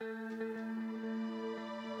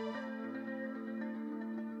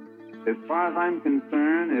As far as I'm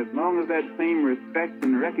concerned, as long as that same respect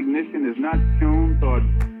and recognition is not shown toward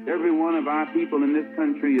every one of our people in this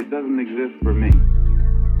country, it doesn't exist for me.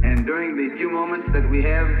 And during the few moments that we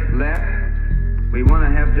have left, we want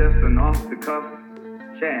to have just an off-the-cuff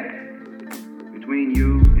chat between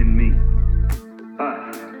you and me.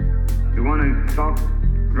 Us. We want to talk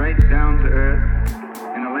right down to earth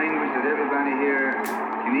in a language that everybody here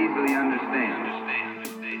can easily understand.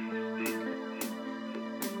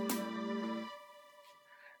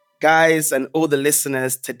 Guys and all the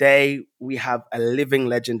listeners, today we have a living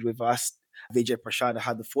legend with us, Vijay Prashad. I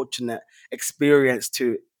had the fortunate experience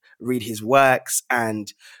to read his works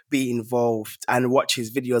and be involved and watch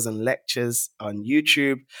his videos and lectures on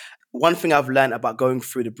YouTube. One thing I've learned about going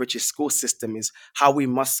through the British school system is how we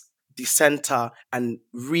must decenter and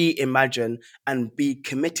reimagine and be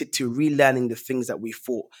committed to relearning the things that we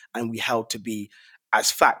thought and we held to be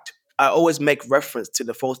as fact. I always make reference to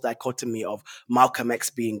the false dichotomy of Malcolm X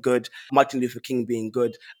being good, Martin Luther King being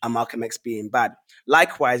good, and Malcolm X being bad.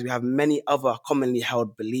 Likewise, we have many other commonly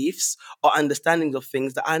held beliefs or understandings of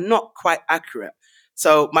things that are not quite accurate.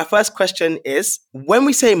 So my first question is, when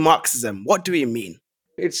we say Marxism, what do we mean?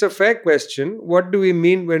 It's a fair question. What do we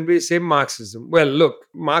mean when we say Marxism? Well, look,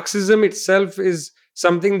 Marxism itself is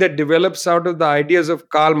something that develops out of the ideas of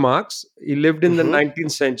Karl Marx. He lived in the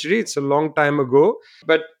 19th century. It's a long time ago.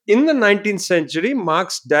 But in the 19th century,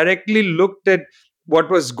 Marx directly looked at what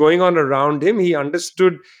was going on around him. He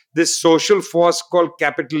understood this social force called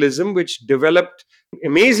capitalism, which developed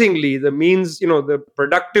amazingly the means, the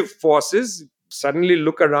productive forces. Suddenly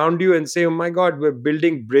look around you and say, oh my God, we're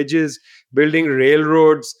building bridges, building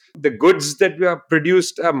railroads. The goods that we are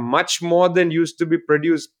produced are much more than used to be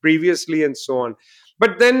produced previously and so on.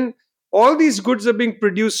 But then all these goods are being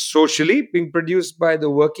produced socially, being produced by the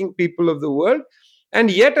working people of the world. And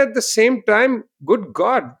yet at the same time, good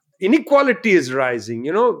God, inequality is rising.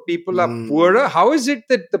 People are poorer. How is it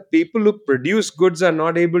that the people who produce goods are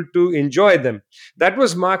not able to enjoy them? That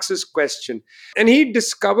was Marx's question. And he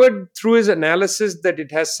discovered through his analysis that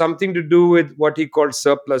it has something to do with what he called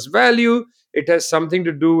surplus value. It has something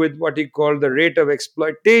to do with what he called the rate of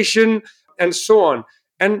exploitation and so on.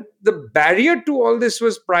 And the barrier to all this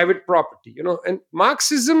was private property, and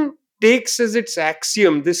Marxism takes as its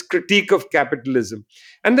axiom this critique of capitalism.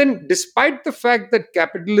 And then despite the fact that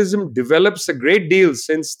capitalism develops a great deal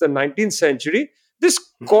since the 19th century, this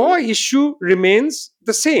core issue remains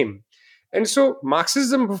the same. And so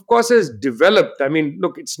Marxism, of course, has developed. I mean,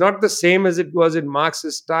 look, it's not the same as it was in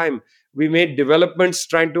Marx's time. We made developments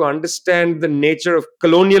trying to understand the nature of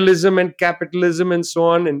colonialism and capitalism and so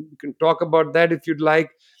on. And you can talk about that if you'd like.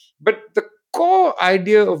 But the core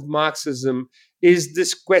idea of Marxism is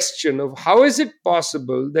this question of how is it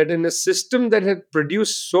possible that in a system that had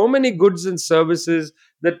produced so many goods and services,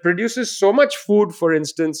 that produces so much food, for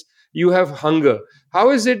instance, you have hunger. How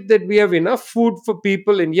is it that we have enough food for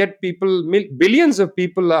people and yet billions of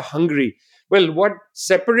people are hungry? Well, what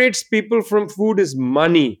separates people from food is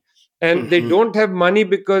money. And they don't have money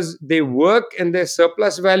because they work and their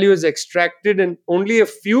surplus value is extracted, and only a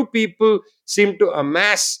few people seem to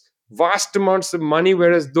amass vast amounts of money,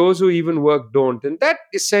 whereas those who even work don't. And that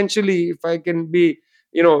essentially, if I can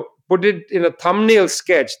put it in a thumbnail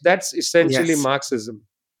sketch, that's essentially Marxism.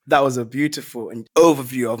 That was a beautiful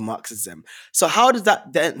overview of Marxism. So how does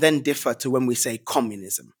that then differ to when we say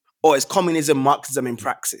communism? Or is communism Marxism in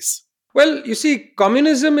praxis? Well, you see,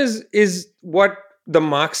 communism is what the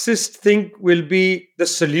Marxists think will be the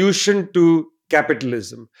solution to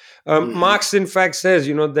capitalism. Marx, in fact, says,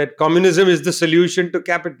 that communism is the solution to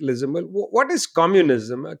capitalism. Well, what is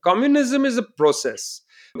communism? Communism is a process.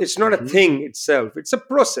 It's not a thing itself. It's a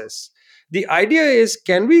process. The idea is,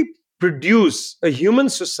 can we produce a human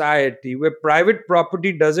society where private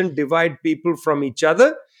property doesn't divide people from each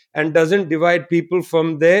other and doesn't divide people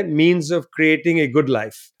from their means of creating a good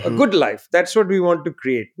life? A good life. That's what we want to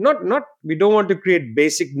create. We don't want to create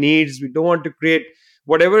basic needs. We don't want to create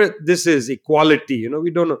whatever this is, equality, we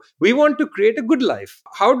don't know. We want to create a good life.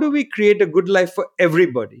 How do we create a good life for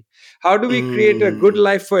everybody? How do we create a good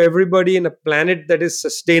life for everybody in a planet that is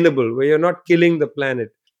sustainable, where you're not killing the planet?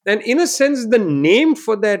 And in a sense, the name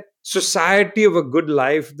for that society of a good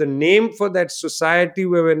life, the name for that society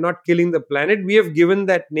where we're not killing the planet, we have given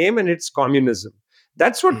that name, and it's communism.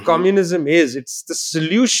 That's what communism is. It's the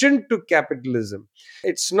solution to capitalism.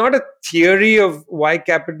 It's not a theory of why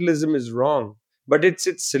capitalism is wrong, but it's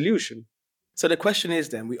its solution. So the question is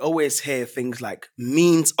then, we always hear things like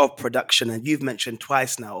means of production, and you've mentioned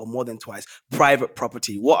twice now, or more than twice, private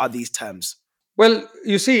property. What are these terms? Well,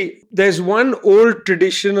 you see, there's one old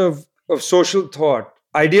tradition of social thought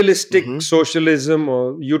idealistic Mm-hmm. socialism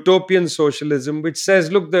or utopian socialism, which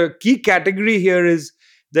says, look, the key category here is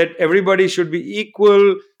that everybody should be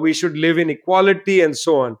equal, we should live in equality, and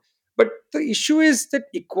so on. But the issue is that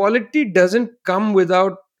equality doesn't come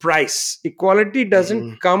without price. Equality doesn't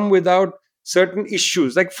Mm-hmm. come without certain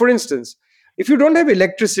issues. Like, for instance, if you don't have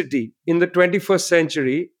electricity in the 21st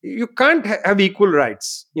century, you can't have equal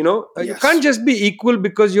rights. You can't Yes. just be equal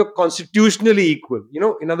because you're constitutionally equal.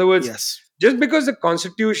 In other words, Yes. just because the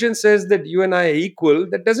constitution says that you and I are equal,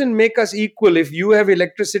 that doesn't make us equal if you have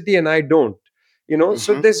electricity and I don't. So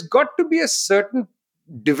Mm-hmm. there's got to be a certain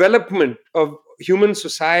development of human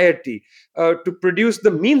society to produce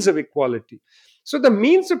the means of equality. So the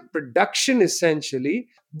means of production, essentially,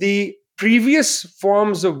 the previous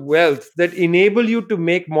forms of wealth that enable you to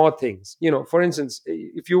make more things. For instance,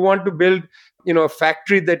 if you want to build, a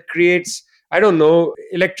factory that creates, I don't know,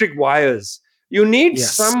 electric wires, you need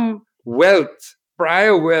Yes. some wealth,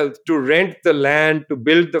 prior wealth, to rent the land, to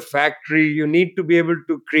build the factory. You need to be able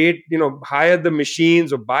to create, hire the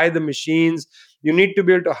machines or buy the machines. You need to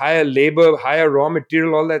be able to hire labor, hire raw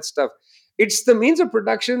material, all that stuff. It's the means of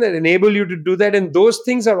production that enable you to do that, and those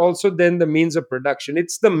things are also then the means of production.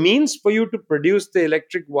 It's the means for you to produce the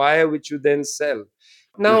electric wire which you then sell.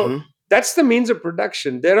 Now, Mm-hmm. that's the means of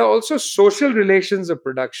production. There are also social relations of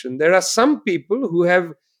production. There are some people who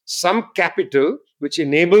have some capital which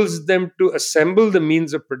enables them to assemble the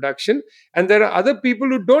means of production, and there are other people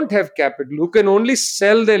who don't have capital, who can only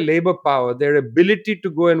sell their labor power, their ability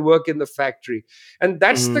to go and work in the factory. And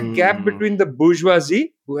that's the gap Mm. between the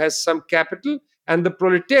bourgeoisie, who has some capital, and the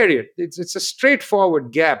proletariat. It's a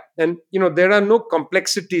straightforward gap, and there are no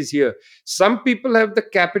complexities here. Some people have the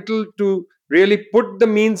capital to really put the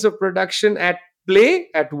means of production at play,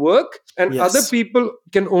 at work, and other Yes. people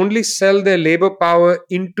can only sell their labor power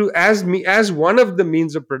into as one of the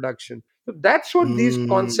means of production. So that's what these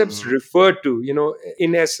concepts Mm. refer to,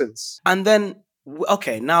 in essence. And then,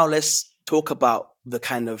 okay, now let's talk about the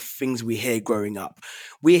kind of things we hear growing up.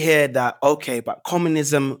 We hear that, okay, but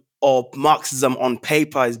communism or Marxism on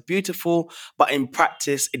paper is beautiful, but in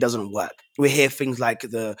practice, it doesn't work. We hear things like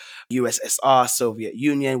the USSR, Soviet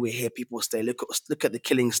Union. We hear people say, look at the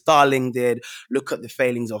killing Stalin did, look at the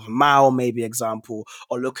failings of Mao, maybe example,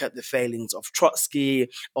 or look at the failings of Trotsky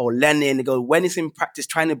or Lenin. They go, when it's in practice,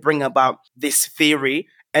 trying to bring about this theory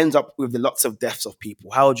ends up with the lots of deaths of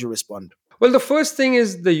people. How would you respond? Well, the first thing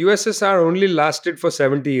is the USSR only lasted for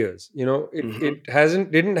 70 years. Mm-hmm.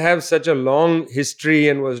 It didn't have such a long history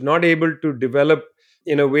and was not able to develop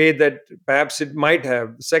in a way that perhaps it might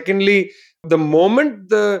have. Secondly, the moment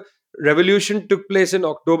the revolution took place in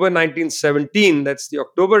October 1917, that's the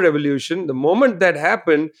October Revolution, the moment that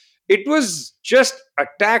happened, it was just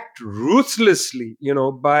attacked ruthlessly,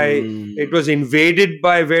 by it Mm. was invaded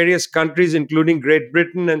by various countries, including Great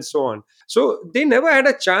Britain and so on. So they never had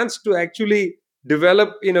a chance to actually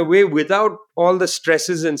develop in a way without all the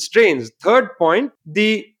stresses and strains. Third point,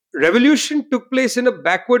 the revolution took place in a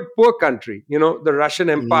backward poor country, the Russian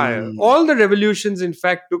Empire. Mm. All the revolutions, in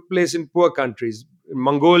fact, took place in poor countries. In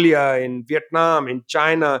Mongolia, in Vietnam, in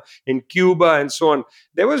China, in Cuba, and so on.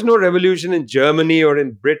 There was no revolution in Germany or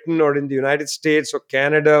in Britain or in the United States or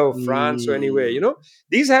Canada or France or anywhere. Mm.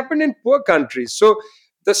 These happened in poor countries. So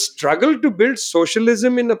the struggle to build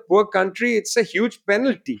socialism in a poor country, it's a huge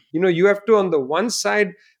penalty. You have to, on the one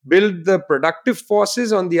side, build the productive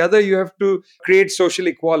forces, on the other you have to create social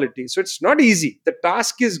equality. So it's not easy. The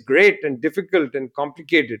task is great and difficult and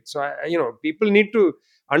complicated. So people need to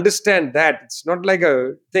understand that it's not like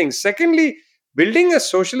a thing. Secondly, building a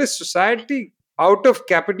socialist society out of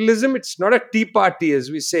capitalism, it's not a tea party, as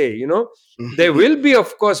we say. There will be,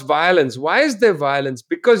 of course, violence. Why is there violence?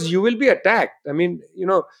 Because you will be attacked. I mean,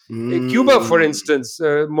 Cuba, for Mm. instance,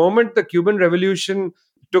 moment the Cuban Revolution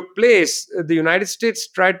took place, the United States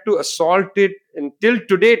tried to assault it, and till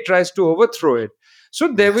today tries to overthrow it. So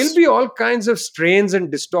there will Yes. be all kinds of strains and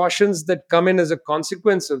distortions that come in as a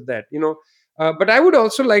consequence of that. But I would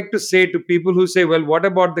also like to say to people who say, well, what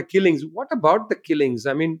about the killings? What about the killings?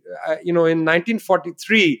 I mean, in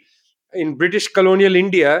 1943, in British colonial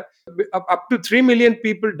India, up to 3 million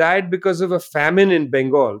people died because of a famine in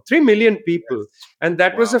Bengal. 3 million people. Yes. And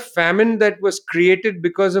that was Wow. a famine that was created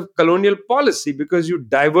because of colonial policy, because you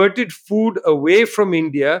diverted food away from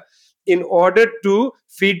India in order to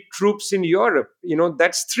feed troops in Europe.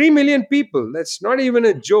 That's 3 million people. That's not even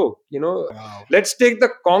a joke. Wow. Let's take the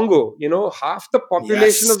Congo. Half the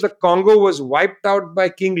population Yes. of the Congo was wiped out by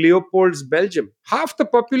King Leopold's Belgium. Half the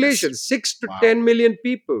Yes. population, 6 to Wow. 10 million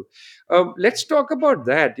people. Let's talk about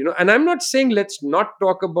that. And I'm not saying let's not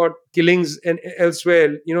talk about killings and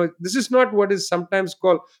elsewhere. This is not what is sometimes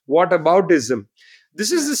called whataboutism.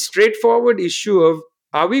 This is the Yes. straightforward issue of,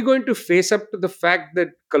 are we going to face up to the fact that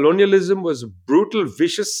colonialism was a brutal,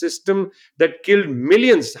 vicious system that killed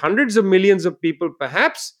millions, hundreds of millions of people,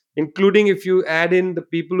 perhaps, including if you add in the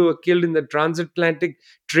people who were killed in the transatlantic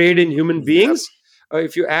trade in human Yep. beings?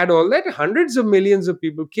 If you add all that, hundreds of millions of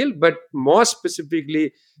people killed, but more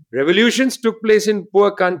specifically, revolutions took place in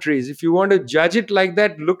poor countries. If you want to judge it like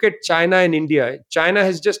that, look at China and India. China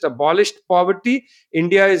has just abolished poverty,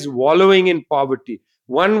 India is wallowing in poverty.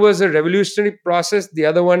 One was a revolutionary process, the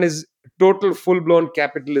other one is total full blown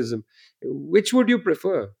capitalism. Which would you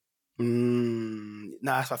prefer?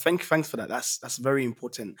 Nah, so thanks for that. That's very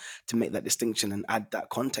important to make that distinction and add that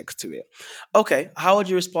context to it. Okay, how would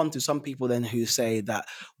you respond to some people then who say that,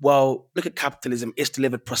 well, look at capitalism, it's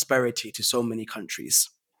delivered prosperity to so many countries?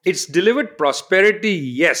 It's delivered prosperity,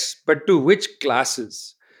 yes, but to which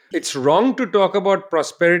classes? It's wrong to talk about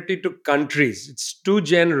prosperity to countries. It's too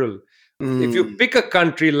general. If you Mm, pick a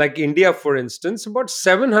country like India, for instance, about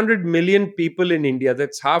 700 million people in India,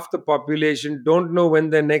 that's half the population, don't know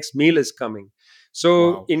when their next meal is coming.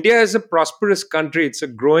 So wow. India is a prosperous country. It's a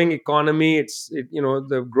growing economy.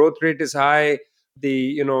 The growth rate is high.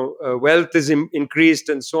 The wealth is increased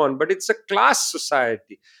and so on. But it's a class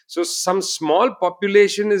society. So some small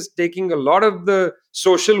population is taking a lot of the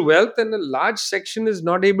social wealth, and a large section is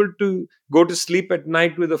not able to go to sleep at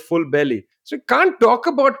night with a full belly. So you can't talk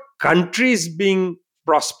about countries being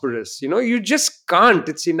prosperous. You just can't.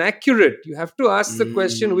 It's inaccurate. You have to ask the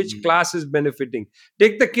question, which Mm, class is benefiting.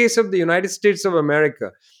 Take the case of the United States of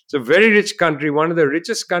America. It's a very rich country, one of the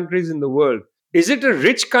richest countries in the world. Is it a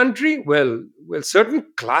rich country? Well, certain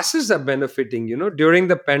classes are benefiting. During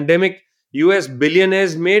the pandemic, US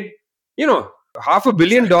billionaires made, you know half a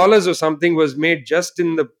billion exactly. dollars or something was made just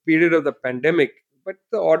in the period of the pandemic. But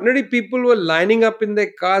the ordinary people were lining up in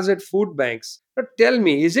their cars at food banks. Now tell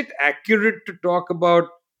me, is it accurate to talk about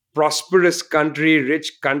prosperous country,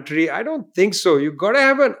 rich country? I don't think so. You got to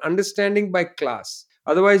have an understanding by class.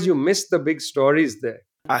 Otherwise, you miss the big stories there.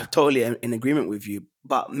 I totally am in agreement with you.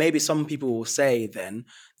 But maybe some people will say then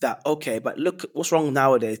that, okay, but look what's wrong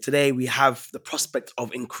nowadays. Today we have the prospect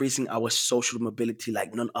of increasing our social mobility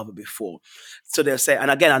like none other before. So they'll say, and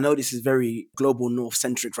again, I know this is very global north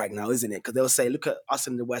centric right now, isn't it? Because they'll say, look at us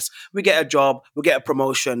in the West, we get a job, we get a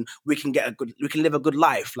promotion, we can live a good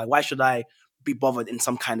life. Like, why should I be bothered in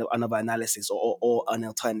some kind of another analysis or an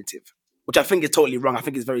alternative? Which I think is totally wrong. I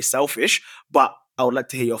think it's very selfish, but I would like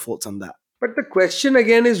to hear your thoughts on that. But the question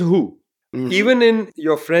again is who? Hmm. Even in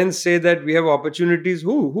your friends say that we have opportunities.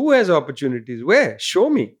 Who has opportunities? Where? Show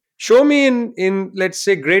me. Show me in let's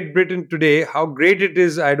say Great Britain today. How great it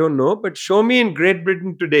is, I don't know. But show me in Great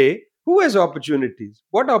Britain today who has opportunities.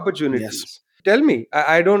 What Yes. opportunities? Tell me.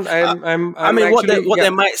 I don't. Uh, I I'm mean, actually, what yeah. they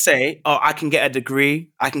might say, oh, I can get a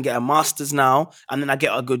degree, I can get a master's now, and then I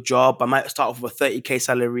get a good job. I might start off with a 30K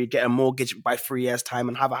salary, get a mortgage by 3 years' time,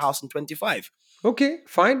 and have a house in 25. Okay,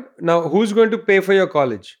 fine. Now who's going to pay for your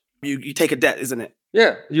college? You take a debt, isn't it?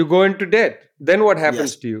 Yeah, you go into debt. Then what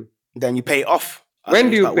happens Yes. to you? Then you pay it off When when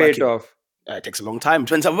do you you start pay it working. off? It takes a long time.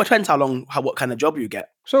 Depends how long, what kind of job you get.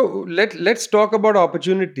 So let's talk about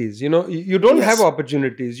opportunities. You don't have Yes.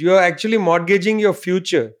 opportunities. You are actually mortgaging your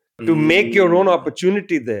future to make your own Mm,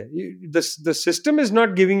 opportunity there. The system is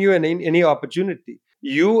not giving you any opportunity.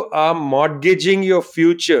 You are mortgaging your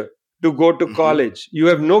future to go to hmm. college. You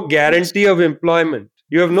have no Yes. guarantee of employment.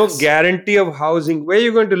 You have no Yes. guarantee of housing. Where are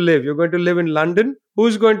you going to live? You're going to live in London?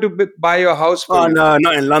 Who's going to buy your house for Oh you? no,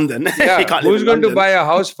 not in London. You Yeah, can't live who's in going to London. buy a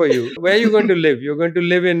house for you? Where are you going to live? You're going to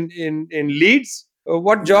live in Leeds?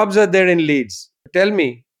 What Yeah. jobs are there in Leeds? Tell me.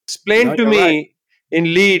 No, Explain to you're right. me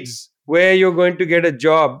in Leeds where you're going to get a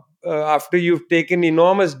job after you've taken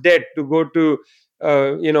enormous debt to go to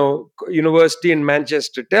university in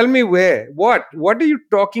Manchester. Tell me where. What are you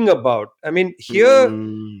talking about? I mean, here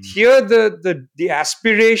Mm, here the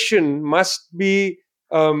aspiration must be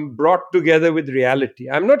brought together with reality.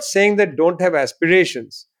 I'm not saying that don't have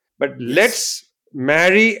aspirations, but yes. let's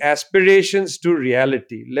marry aspirations to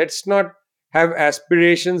reality. Let's not have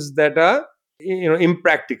aspirations that are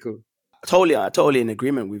impractical. Totally in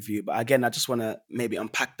agreement with you. But again, I just want to maybe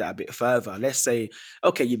unpack that a bit further. Let's say,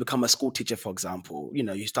 okay, you become a school teacher, for example.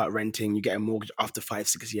 You start renting, you get a mortgage after 5,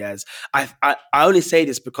 6 years. I only say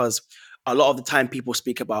this because a lot of the time people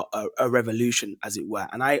speak about a revolution, as it were,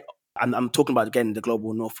 and I'm talking about again the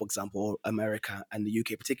global north, for example, or America and the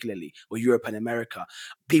UK particularly, or Europe and America.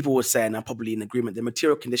 People would say, and I'm probably in agreement, the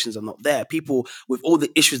material conditions are not there. People with all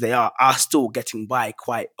the issues they are still getting by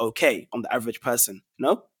quite okay on the average person.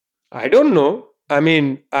 No. I don't know. I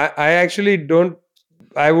mean, I actually don't.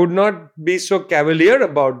 I would not be so cavalier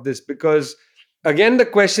about this because Again, the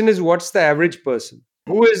question is, what's the average person?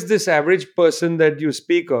 Who is this average person that you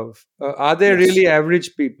speak of? Are there Yes. really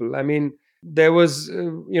average people? I mean, there was,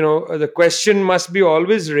 the question must be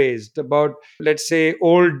always raised about, let's say,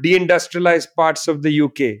 old deindustrialized parts of the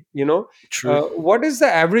UK. True. What is the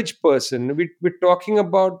average person? We're talking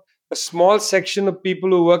about a small section of people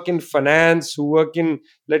who work in finance, who work in,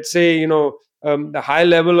 let's say, the high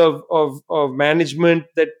level of management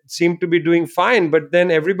that seem to be doing fine, but then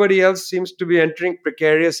everybody else seems to be entering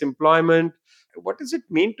precarious employment. What does it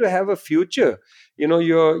mean to have a future?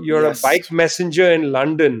 You're a Yes. bike messenger in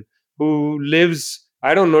London who lives,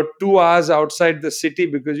 I don't know, 2 hours outside the city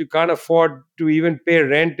because you can't afford to even pay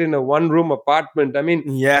rent in a one room apartment. I mean,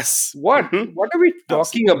 Yes. what are we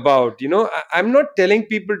talking Absolutely. about? I'm not telling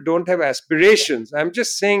people don't have aspirations. I'm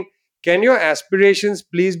just saying, can your aspirations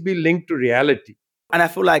please be linked to reality? And I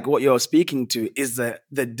feel like what you're speaking to is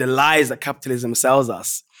the lies that capitalism sells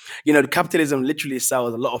us. The capitalism literally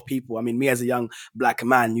sells a lot of people. I mean, me as a young black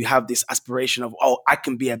man, you have this aspiration of, oh, I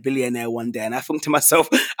can be a billionaire one day. And I think to myself,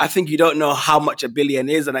 I think you don't know how much a billion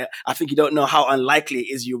is, and I think you don't know how unlikely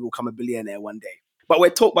it is you will become a billionaire one day. But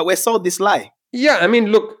we're sold this lie. Yeah, I mean,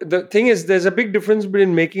 look, the thing is, there's a big difference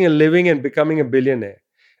between making a living and becoming a billionaire.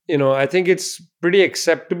 I think it's pretty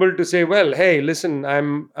acceptable to say, well, hey, listen,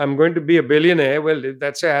 I'm going to be a billionaire. Well, if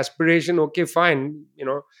that's an aspiration, okay, fine.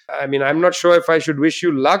 I mean, I'm not sure if I should wish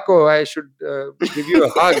you luck or I should give you a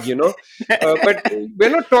hug. But we're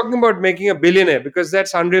not talking about making a billionaire because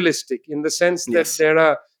that's unrealistic in the sense that Yes. there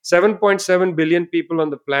are 7.7 billion people on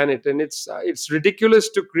the planet, and it's ridiculous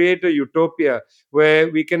to create a utopia where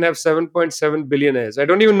we can have 7.7 billionaires. I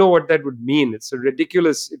don't even know what that would mean. It's a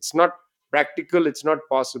ridiculous, it's not practical, it's not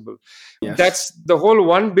possible. Yes. That's the whole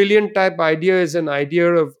 1 billion type idea is an idea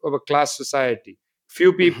of a class society.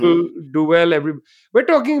 Few Hmm. people do well. We're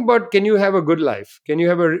talking about, can you have a good life? Can you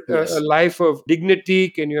have a Yes. life of dignity?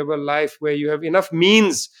 Can you have a life where you have enough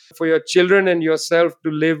means for your children and yourself to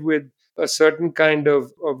live with a certain kind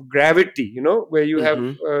of gravity, where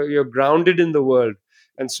Hmm. you're grounded in the world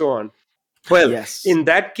and so on. Well, Yes. in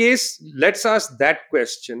that case, let's ask that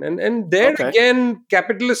question. And there Okay. again,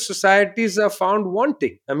 capitalist societies are found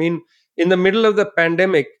wanting. I mean, in the middle of the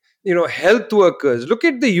pandemic, health workers, look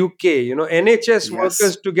at the UK, NHS Yes.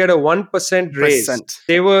 workers to get a 1% raise. Percent.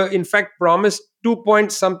 They were, in fact, promised 2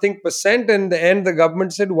 point something percent, and in the end, the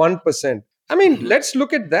government said 1%. I mean, Hmm. let's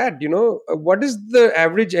look at that. What is the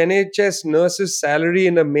average NHS nurse's salary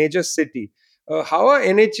in a major city? How are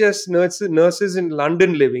NHS nurses in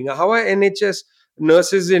London living? How are NHS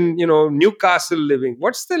nurses in Newcastle living?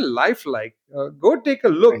 What's their life like? Go take a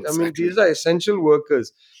look. I mean, these Exactly. are essential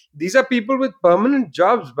workers. These are people with permanent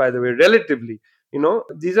jobs, by the way, relatively.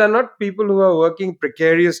 These are not people who are working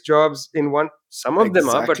precarious jobs in one. Some of them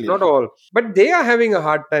are, but Exactly. not all. But they are having a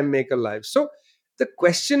hard time make a life. So the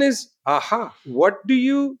question is, what do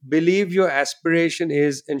you believe your aspiration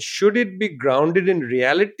is, and should it be grounded in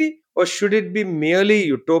reality, or should it be merely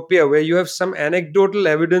utopia where you have some anecdotal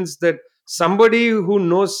evidence that somebody who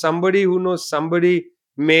knows somebody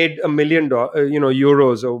made $1 million,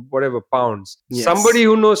 euros or whatever, pounds, somebody Yes.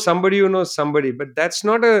 who knows somebody who knows somebody, but that's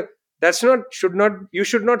not should not you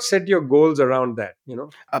should not set your goals around that.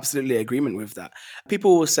 Absolutely agreement with that.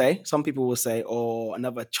 Some people will say, or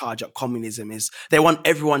another charge at communism is they want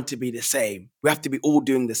everyone to be the same. We have to be all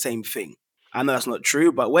doing the same thing. I know that's not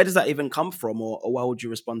true, but where does that even come from, or why would you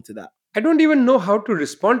respond to that? I don't even know how to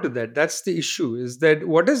respond to that. That's the issue. Is that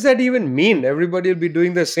what does that even mean? Everybody will be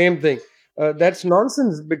doing the same thing. That's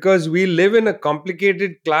nonsense because we live in a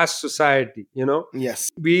complicated class society. Yes.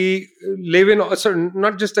 We live in also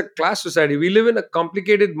not just a class society. We live in a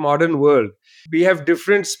complicated modern world. We have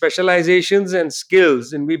different specializations and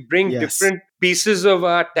skills, and we bring Yes. different pieces of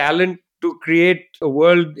our talent to create a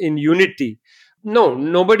world in unity. No,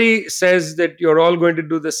 nobody says that you're all going to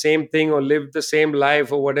do the same thing or live the same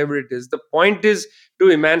life or whatever it is. The point is to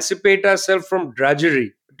emancipate ourselves from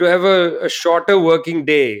drudgery, to have a shorter working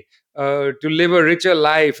day, to live a richer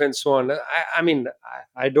life, and so on. I mean,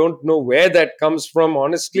 I don't know where that comes from,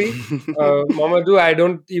 honestly. Mamadou, I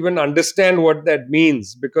don't even understand what that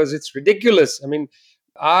means because it's ridiculous. I mean,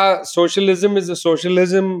 our socialism is a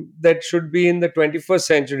socialism that should be in the 21st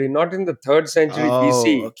century, not in the third century Oh,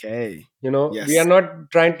 BC. okay. We are Yes.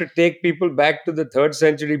 not trying to take people back to the third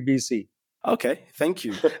century BC. Okay. Thank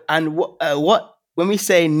you. And what when we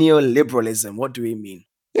say neoliberalism, what do we mean?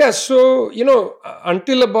 Yeah, so,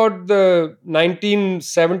 until about the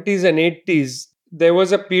 1970s and 80s, there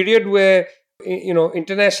was a period where,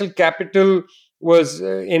 international capital was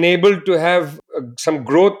enabled to have some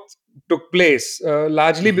growth took place,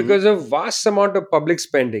 largely Hmm. because of vast amount of public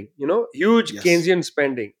spending, huge Yes. Keynesian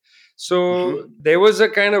spending. So there was a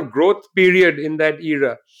kind of growth period in that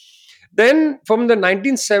era. Then from the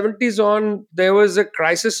 1970s on, there was a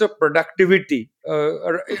crisis of productivity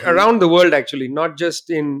Hmm. around the world, actually, not just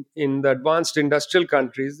in the advanced industrial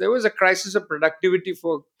countries. There was a crisis of productivity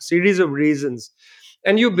for a series of reasons.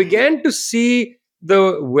 And you Hmm. began to see the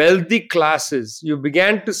wealthy classes, you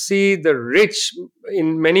began to see the rich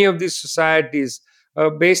in many of these societies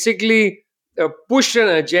basically push an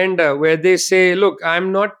agenda where they say, look,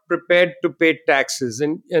 I'm not prepared to pay taxes.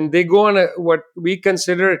 And they go on what we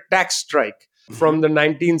consider a tax strike Hmm. from the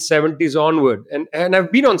 1970s onward. And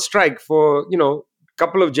I've been on strike for, a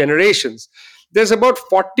couple of generations. There's about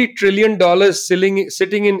 $40 trillion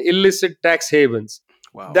sitting in illicit tax havens.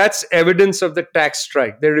 Wow. That's evidence of the tax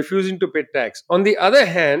strike. They're refusing to pay tax. On the other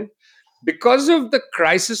hand, because of the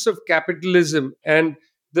crisis of capitalism and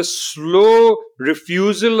the slow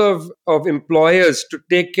refusal of employers to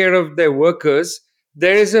take care of their workers,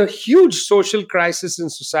 there is a huge social crisis in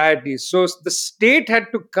society. So the state had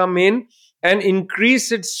to come in and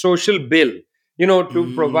increase its social bill,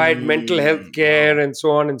 to provide mental health care Wow. and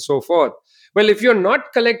so on and so forth. Well, if you're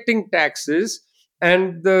not collecting taxes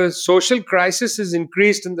and the social crisis is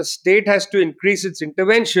increased and the state has to increase its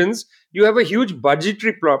interventions, you have a huge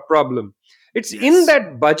budgetary problem. It's in Yes.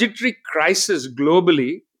 that budgetary crisis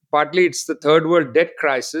globally, partly it's the third world debt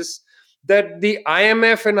crisis, that the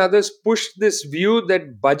IMF and others pushed this view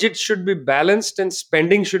that budget should be balanced and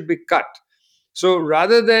spending should be cut. So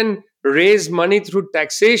rather than raise money through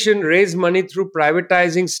taxation, raise money through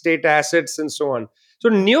privatizing state assets and so on. So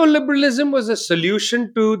neoliberalism was a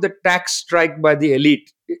solution to the tax strike by the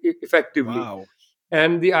elite, effectively. Wow.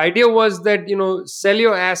 And the idea was that, sell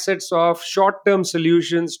your assets off, short term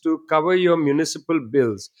solutions to cover your municipal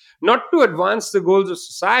bills, not to advance the goals of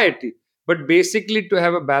society, but basically to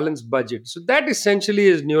have a balanced budget. So that essentially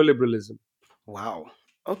is neoliberalism. Wow.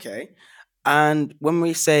 Okay. And when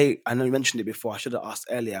we say, I know you mentioned it before, I should have asked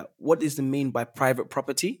earlier, what does it mean by private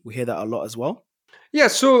property? We hear that a lot as well. Yeah,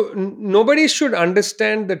 so nobody should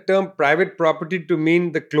understand the term private property to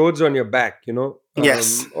mean the clothes on your back,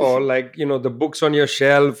 Yes. or like, the books on your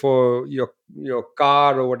shelf or your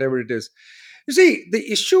car or whatever it is. You see,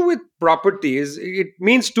 the issue with property is it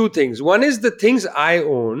means two things. One is the things I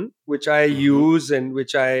own, which I Hmm. use and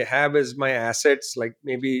which I have as my assets, like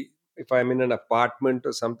maybe if I'm in an apartment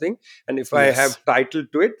or something, and if I have Yes. title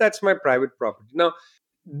to it, that's my private property. Now,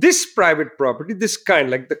 this private property, this kind,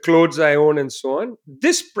 like the clothes I own and so on,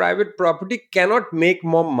 this private property cannot make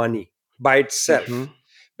more money by Hmm. itself,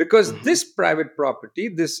 because Hmm. this private property,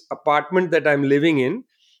 this apartment that I'm living in,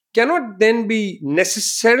 cannot then be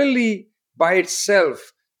necessarily by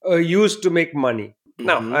itself used to make money.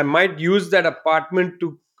 Now, Hmm. I might use that apartment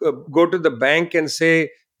to go to the bank and say,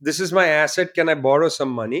 this is my asset, can I borrow some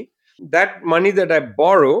money? That money that I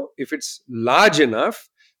borrow, if it's large enough,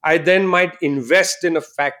 I then might invest in a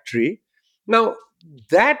factory. Now,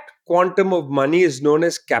 that quantum of money is known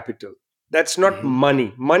as capital. That's not Hmm.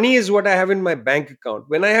 money. Money is what I have in my bank account.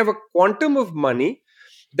 When I have a quantum of money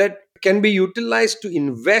that can be utilized to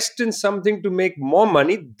invest in something to make more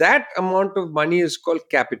money, that amount of money is called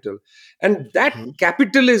capital. And that Hmm.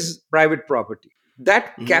 capital is private property.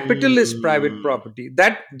 That capital is private Mm. property.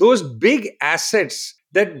 That those big assets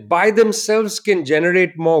that by themselves can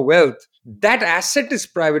generate more wealth, that asset is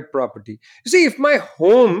private property. You see, if my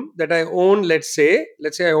home that I own, let's say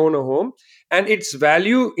I own a home and its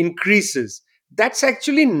value increases, that's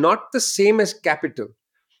actually not the same as capital.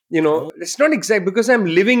 Oh, It's not exact because I'm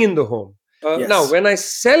living in the home. Now yes. when I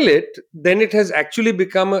sell it, then it has actually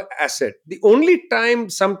become an asset. The only time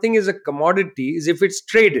something is a commodity is if it's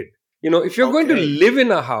traded. If you're going to Okay. live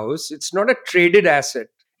in a house, it's not a traded asset,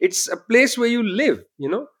 it's a place where you live.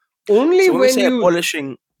 Only So when we when say you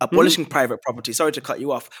Mhm. abolishing private property, sorry to cut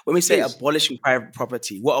you off. When we say Please. abolishing private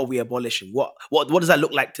property, what are we abolishing? What does that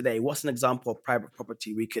look like today? What's an example of private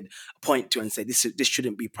property we could point to and say this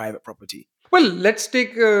shouldn't be private property? Well, let's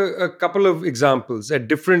take a couple of examples at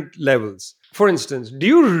different levels. For instance, do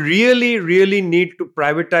you really, really need to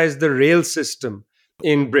privatize the rail system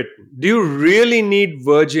in Britain? Do you really need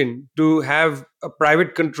Virgin to have a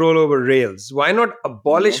private control over rails? Why not No.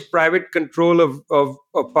 abolish private control of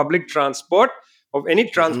public transport, of any Hmm.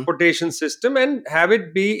 transportation system, and have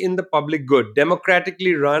it be in the public good,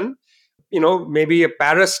 democratically run? Maybe a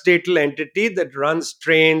parastatal entity that runs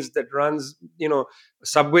trains, that runs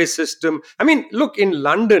subway system. I mean, look, in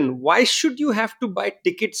London, why should you have to buy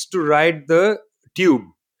tickets to ride the tube?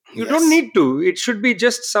 You don't Yes. need to. It should be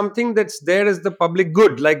just something that's there as the public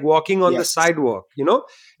good, like walking on the Yes. sidewalk.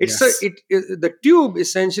 Yes. The tube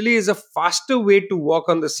essentially is a faster way to walk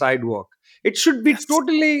on the sidewalk. It should be Yes.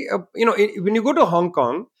 totally when you go to Hong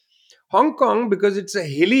Kong, Hong Kong, because it's a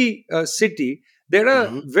hilly city, there are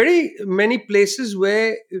Mm-hmm. very many places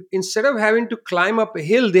where instead of having to climb up a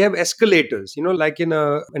hill, they have escalators, like in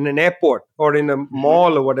an airport or in a Mm-hmm.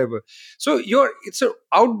 mall or whatever. So it's an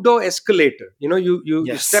outdoor escalator. You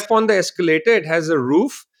Yes. step on the escalator, it has a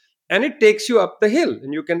roof, and it takes you up the hill,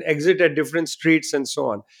 and you can exit at different streets and so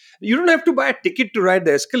on. You don't have to buy a ticket to ride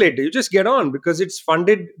the escalator. You just get on because it's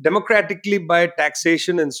funded democratically by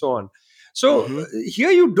taxation and so on. So Mm-hmm.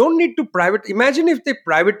 here you don't need to private. Imagine if they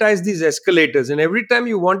privatize these escalators, and every time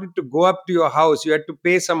you wanted to go up to your house, you had to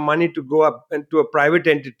pay some money to go up and to a private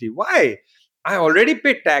entity. Why? I already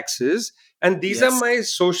pay taxes, and these are Yes. my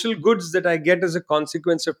social goods that I get as a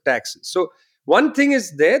consequence of taxes. So one thing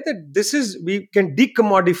is there, that this is, we can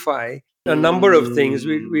decommodify a number of things.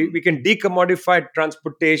 We can decommodify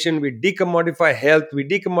transportation, we decommodify health, we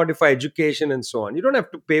decommodify education, and so on. You don't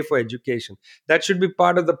have to pay for education. That should be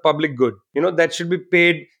part of the public good. That should be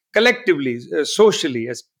paid collectively, socially,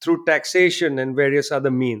 as through taxation and various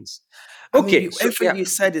other means. I mean, Okay, so everything yeah. you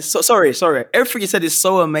said is so sorry, sorry. Everything you said is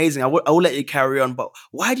so amazing. I will let you carry on, but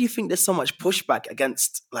why do you think there's so much pushback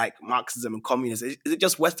against like Marxism and communism? Is it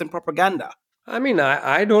just Western propaganda? I mean,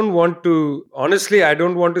 I don't want to, honestly, I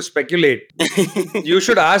don't want to speculate. You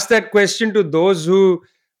should ask that question to those who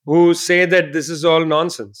say that this is all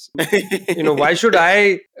nonsense. Why should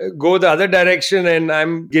I go the other direction, and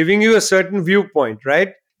I'm giving you a certain viewpoint, right?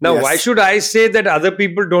 Now, why Yes. should I say that other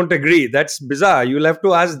people don't agree? That's bizarre. You'll have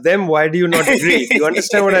to ask them, why do you not agree? Do you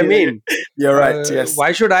understand what I mean? You're right. Yes.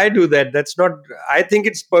 Why should I do that? That's not, I think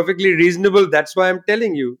it's perfectly reasonable. That's why I'm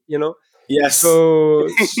telling you. Yes. So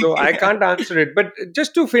I can't answer it. But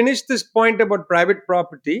just to finish this point about private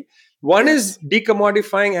property, one is Yes.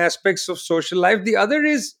 decommodifying aspects of social life. The other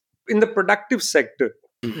is in the productive sector.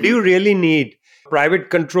 Do Hmm. you really need private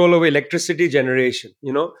control over electricity generation?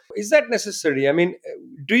 Is that necessary? I mean,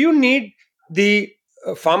 do you need the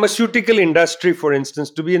pharmaceutical industry, for instance,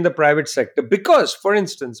 to be in the private sector? Because, for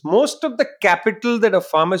instance, most of the capital that a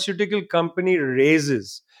pharmaceutical company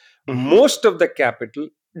raises, Hmm. most of the capital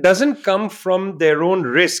doesn't come from their own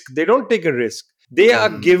risk. They don't take a risk. They are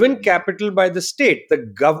given Mm. capital by the state. The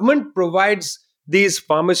government provides these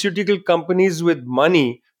pharmaceutical companies with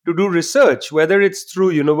money to do research, whether it's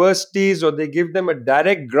through universities or they give them a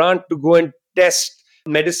direct grant to go and test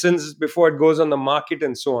medicines before it goes on the market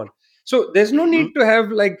and so on. So there's no Hmm. need to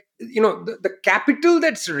have, like, the capital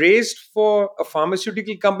that's raised for a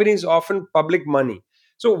pharmaceutical company is often public money.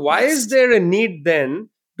 So why is Yes. there a need then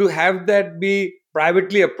to have that be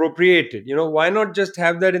privately appropriated? Why not just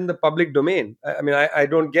have that in the public domain? I mean, I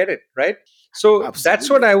don't get it, right? So that's what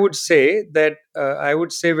Absolutely. I would say. That I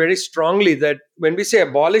would say very strongly that when we say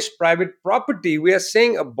abolish private property, we are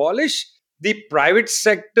saying abolish the private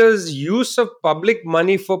sector's use of public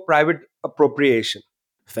money for private appropriation.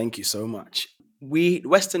 Thank you so much. We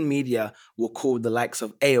Western media will call the likes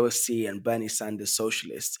of AOC and Bernie Sanders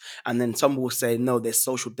socialists, and then some will say no, they're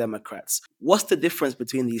social democrats. What's the difference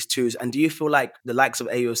between these two? And do you feel like the likes of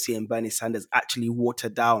AOC and Bernie Sanders actually water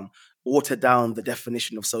down the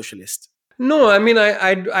definition of socialist? No, I mean,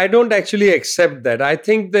 I don't actually accept that. I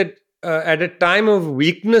think that at a time of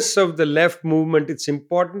weakness of the left movement, it's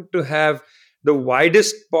important to have the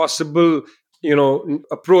widest possible,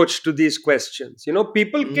 approach to these questions.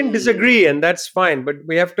 People can Mm. disagree, and that's fine, but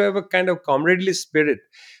we have to have a kind of comradely spirit.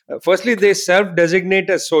 Firstly, Okay. they self-designate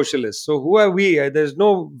as socialists. So who are we? There's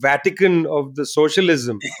no Vatican of the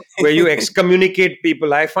socialism where you excommunicate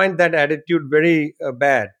people. I find that attitude very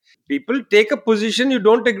bad. People take a position you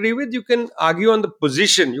don't agree with, you can argue on the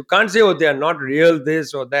position. You can't say, oh, they are not real,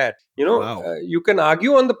 this or that. Wow. You can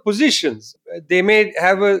argue on the positions. They may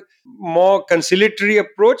have a more conciliatory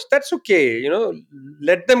approach. That's okay.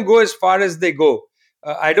 Let them go as far as they go.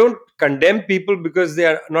 I don't condemn people because they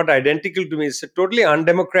are not identical to me. It's a totally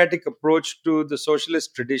undemocratic approach to the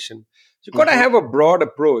socialist tradition. You've got to Hmm. have a broad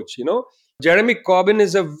approach. Jeremy Corbyn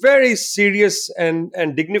is a very serious and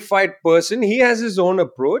dignified person. He has his own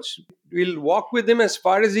approach. We'll walk with him as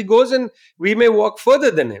far as he goes, and we may walk further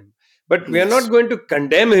than him. But we are not Yes. going to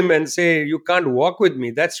condemn him and say, you can't walk with me.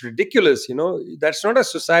 That's ridiculous. That's not a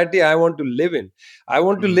society I want to live in. I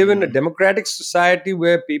want to live in a Mm. democratic society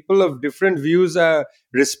where people of different views are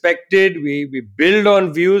respected. We build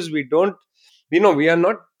on views. We don't, we are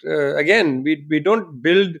not, again, we don't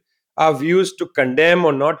build our views to condemn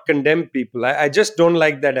or not condemn people. I just don't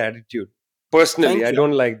like that attitude. Personally, Thank I you.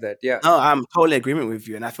 don't like that. Yeah. No, I'm totally agreement with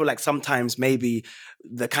you. And I feel like sometimes maybe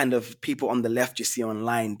the kind of people on the left you see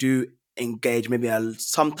online do engage maybe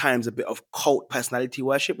sometimes a bit of cult personality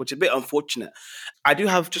worship, which is a bit unfortunate. I do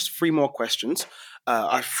have just three more questions.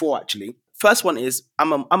 I have four actually. First one is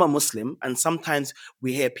I'm a Muslim, and sometimes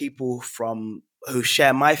we hear people from who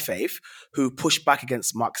share my faith who push back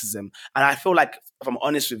against Marxism. And I feel like, if I'm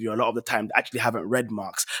honest with you, a lot of the time they actually haven't read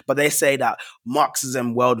Marx, but they say that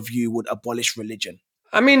Marxism worldview would abolish religion.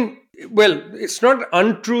 I mean, well, it's not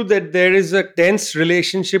untrue that there is a tense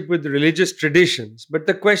relationship with religious traditions, but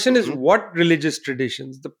the question is Hmm. what religious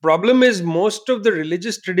traditions? The problem is most of the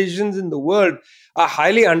religious traditions in the world are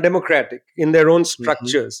highly undemocratic in their own Hmm.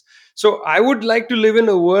 structures. So I would like to live in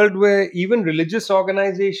a world where even religious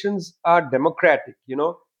organizations are democratic,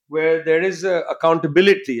 where there is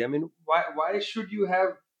accountability. I mean, why should you have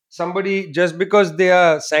somebody just because they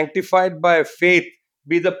are sanctified by faith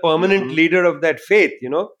be the permanent Hmm. leader of that faith?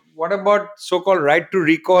 What about so-called right to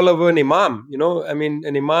recall of an imam? I mean,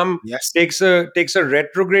 an imam Yes. takes a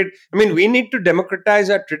retrograde. I mean, we need to democratize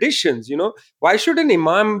our traditions. Why should an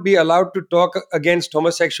imam be allowed to talk against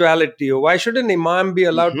homosexuality, or why should an imam be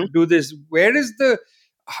allowed Hmm. to do this? Where is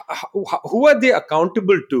who are they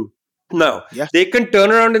accountable to? Now, Yes. they can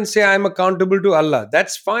turn around and say, I'm accountable to Allah.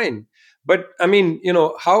 That's fine. But I mean,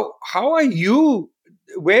 how are you,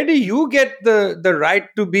 where do you get the right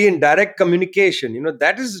to be in direct communication?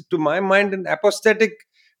 That is, to my mind, an apostatic,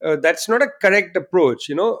 that's not a correct approach.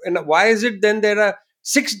 And why is it then there are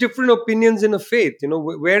six different opinions in a faith?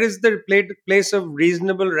 Where is the place of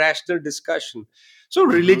reasonable rational discussion? So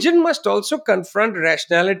Hmm. religion must also confront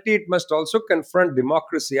rationality, it must also confront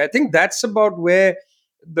democracy. I think that's about where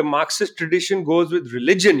the Marxist tradition goes with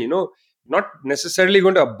religion. Not necessarily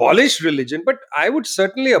going to abolish religion, but I would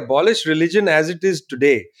certainly abolish religion as it is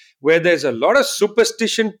today, where there's a lot of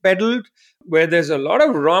superstition peddled, where there's a lot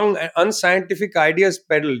of wrong, unscientific ideas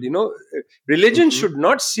peddled. Religion Hmm. should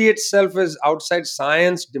not see itself as outside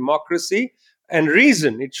science, democracy, and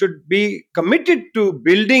reason. It should be committed to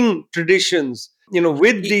building traditions,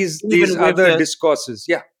 with E- these even with other the discourses.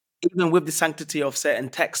 Yeah. even with the sanctity of certain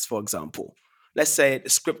texts, for example. Let's say the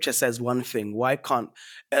scripture says one thing. Why can't,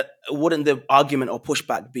 wouldn't the argument or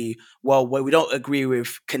pushback be, well, we don't agree with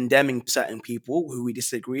condemning certain people who we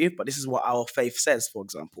disagree with, but this is what our faith says, for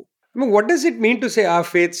example? I mean, what does it mean to say our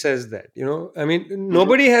faith says that? I mean, Hmm.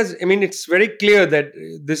 nobody has, I mean, it's very clear that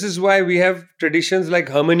this is why we have traditions like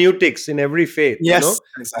hermeneutics in every faith, Yes,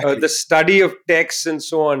 exactly. the study of texts and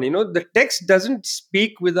so on. The text doesn't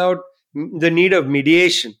speak without the need of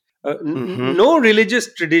mediation. Hmm. No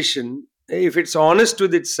religious tradition, if it's honest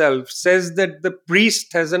with itself, says that the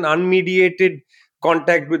priest has an unmediated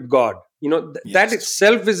contact with God. That Yes.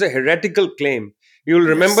 itself is a heretical claim. You'll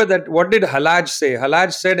Yes. remember that, what did Halaj say?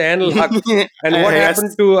 Halaj said, Ain al Haq. And what Yes.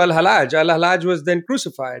 happened to Al Halaj? Al Halaj was then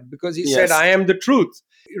crucified because he said, Yes. I am the truth.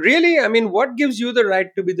 Really? I mean, what gives you the right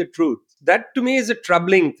to be the truth? That to me is a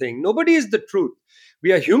troubling thing. Nobody is the truth.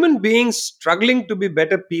 We are human beings struggling to be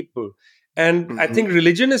better people. And I Hmm. think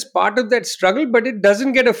religion is part of that struggle, but it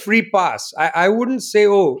doesn't get a free pass. I wouldn't say,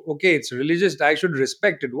 oh, okay, it's religious, I should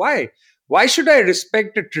respect it. Why? Why should I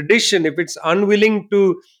respect a tradition if it's unwilling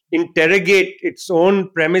to interrogate its own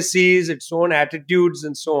premises, its own attitudes,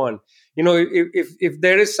 and so on? If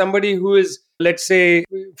there is somebody who is, let's say,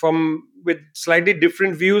 from with slightly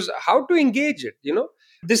different views, how to engage it?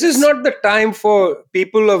 This is Yes. not the time for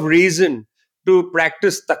people of reason to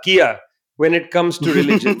practice takia when it comes to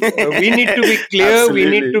religion. We need to be clear, we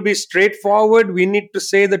need Absolutely. to be straightforward, we need to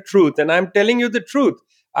say the truth. And I'm telling you the truth.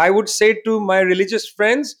 I would say to my religious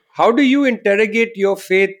friends, how do you interrogate your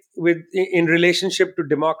faith in relationship to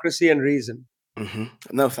democracy and reason? Hmm.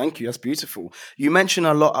 No, thank you. That's beautiful. You mentioned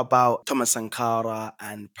a lot about Thomas Sankara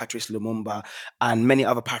and Patrice Lumumba and many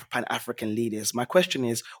other Pan African leaders. My question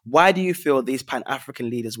is, why do you feel these Pan African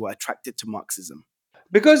leaders were attracted to Marxism?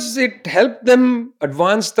 Because it helped them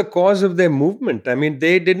advance the cause of their movement. I mean,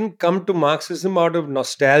 they didn't come to Marxism out of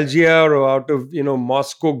nostalgia or out of,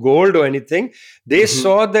 Moscow gold or anything. They Hmm.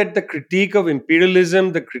 saw that the critique of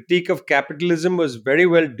imperialism, the critique of capitalism was very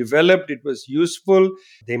well developed. It was useful.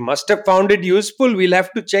 They must have found it useful. We'll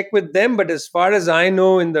have to check with them. But as far as I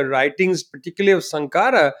know, in the writings, particularly of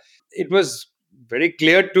Sankara, it was very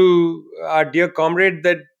clear to our dear comrade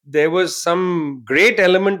that there was some great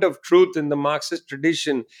element of truth in the Marxist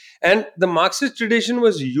tradition. And the Marxist tradition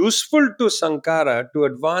was useful to Sankara to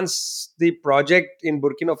advance the project in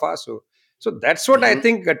Burkina Faso. So that's what I Hmm.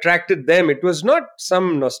 think attracted them. It was not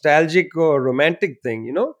some nostalgic or romantic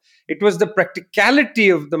thing, it was the practicality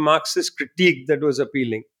of the Marxist critique that was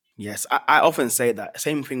appealing. Yes, I often say that.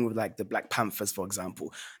 Same thing with like the Black Panthers, for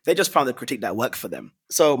example. They just found a critique that worked for them.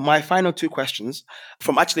 So my final two questions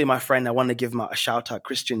from actually my friend, I want to give him a shout out,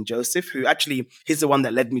 Christian Joseph, who actually, he's the one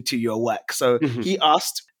that led me to your work. So Mhm. he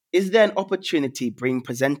asked, Is there an opportunity being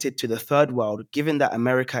presented to the third world given that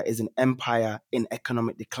America is an empire in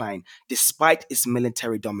economic decline despite its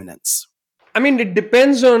military dominance? I mean, it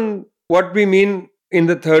depends on what we mean in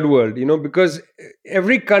the third world, because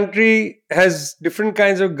every country has different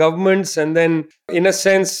kinds of governments. And then, in a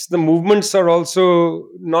sense, the movements are also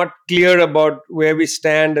not clear about where we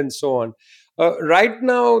stand and so on. Right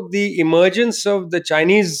now, the emergence of the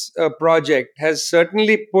Chinese project has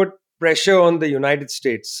certainly put pressure on the United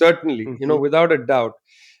States, certainly, Hmm. without a doubt.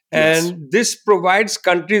 Yes. And this provides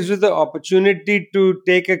countries with the opportunity to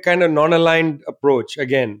take a kind of non aligned approach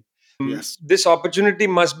again. Yes. This opportunity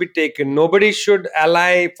must be taken. Nobody should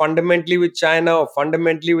ally fundamentally with China or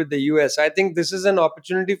fundamentally with the US. I think this is an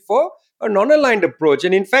opportunity for a non aligned approach.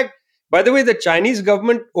 And in fact, by the way, the Chinese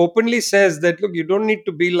government openly says that, look, you don't need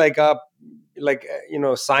to be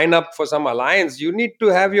sign up for some alliance. You need to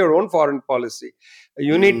have your own foreign policy.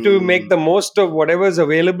 You need to make Mm, the most of whatever is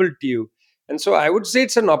available to you. And so I would say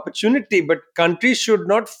it's an opportunity, but countries should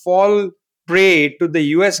not fall prey to the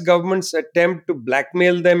US government's attempt to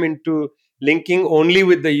blackmail them into linking only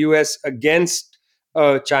with the US against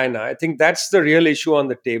China. I think that's the real issue on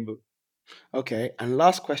the table. okay. And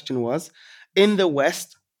last question was, in the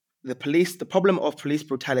West, the problem of police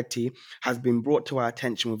brutality has been brought to our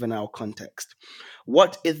attention within our context.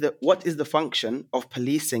 What is the function of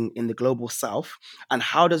policing in the global South, and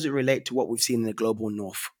how does it relate to what we've seen in the global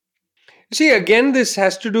North? See, again, this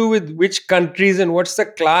has to do with which countries and what's the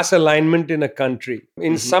class alignment in a country.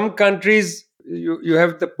 In Hmm. some countries, you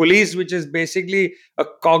have the police, which is basically a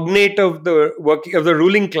cognate of the working of the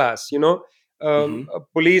ruling class. Hmm. A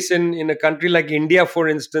police in a country like India, for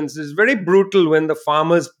instance, is very brutal when the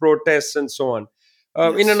farmers protest and so on.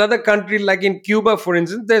 In Yes. another country like in Cuba, for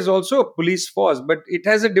instance, there's also a police force, but it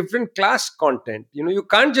has a different class content. You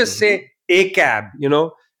can't just Hmm. say a cab.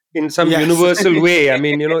 In some Yes. universal way. I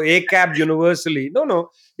mean, ACAB universally. No, no.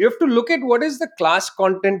 You have to look at what is the class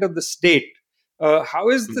content of the state. How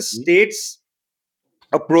is the Mhm. state's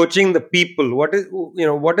approaching the people? What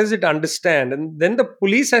does it understand? And then the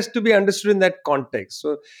police has to be understood in that context.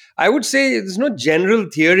 So I would say there's no general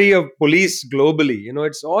theory of police globally.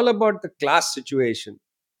 It's all about the class situation.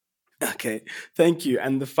 Okay, thank you.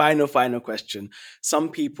 And the final question. Some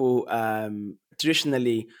people,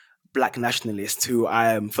 traditionally black nationalists, who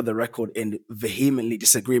I am, for the record, in vehemently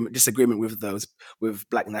disagreement with those with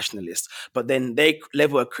black nationalists, but then they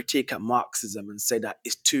level a critique at Marxism and say that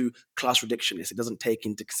it's too class reductionist. It doesn't take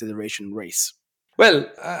into consideration race. Well,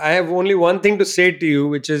 I have only one thing to say to you,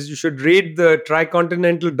 which is you should read the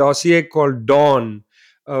tricontinental dossier called Dawn,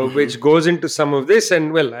 Hmm. which goes into some of this.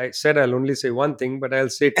 And well, I said I'll only say one thing, but I'll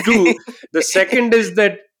say two. The second is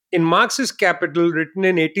that in Marx's Capital, written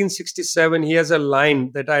in 1867, he has a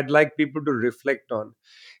line that I'd like people to reflect on.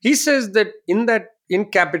 He says that in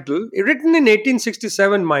Capital, written in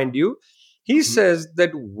 1867, mind you, he Hmm. says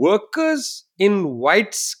that workers in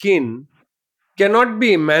white skin cannot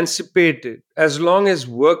be emancipated as long as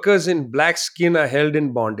workers in black skin are held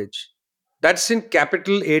in bondage. That's in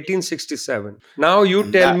Capital 1867. Now you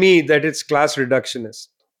And tell that me that it's class reductionist.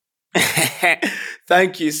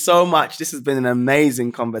 Thank you so much. This has been an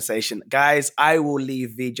amazing conversation. Guys, I will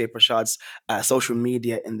leave Vijay Prashad's social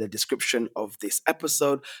media in the description of this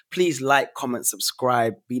episode. Please like, comment,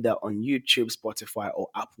 subscribe, be that on YouTube, Spotify, or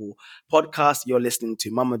Apple Podcast. You're listening to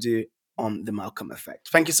Mamadou on The Malcolm Effect.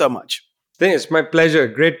 Thank you so much. It's my pleasure.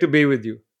 Great to be with you.